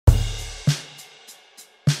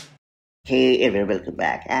Hey everyone, welcome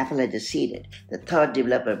back. Apple has just seeded the third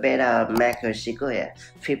developer beta of macOS Sequoia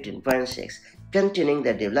 15.6, continuing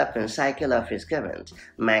the development cycle of its current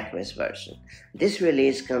macOS version. This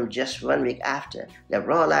release comes just 1 week after the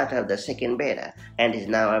rollout of the second beta and is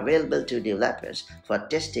now available to developers for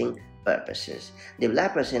testing purposes.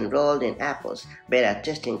 Developers enrolled in Apple's beta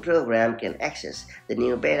testing program can access the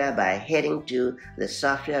new beta by heading to the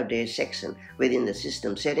software update section within the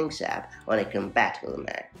System Settings app on a compatible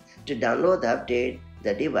Mac. To download the update,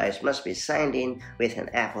 the device must be signed in with an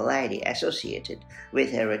Apple ID associated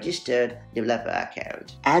with a registered developer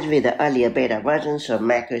account. As with the earlier beta versions of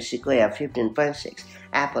macOS Sequoia 15.6,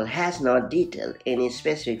 Apple has not detailed any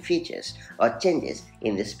specific features or changes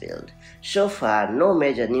in this build. So far, no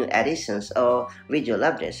major new additions or visual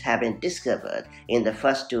updates have been discovered in the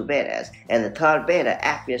first two betas, and the third beta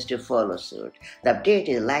appears to follow suit. The update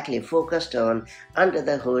is likely focused on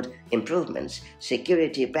under-the-hood improvements,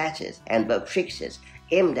 security patches, and bug fixes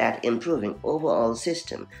aimed at improving overall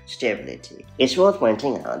system stability. It's worth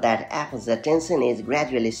pointing out that Apple's attention is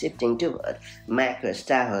gradually shifting toward macOS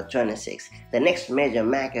Tahoe 26, the next major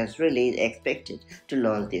macOS release expected to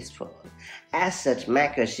launch this fall. As such,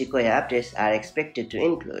 macOS Sequoia updates are expected to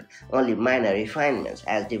include only minor refinements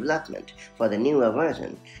as development for the newer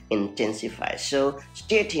version intensifies, so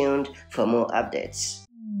stay tuned for more updates.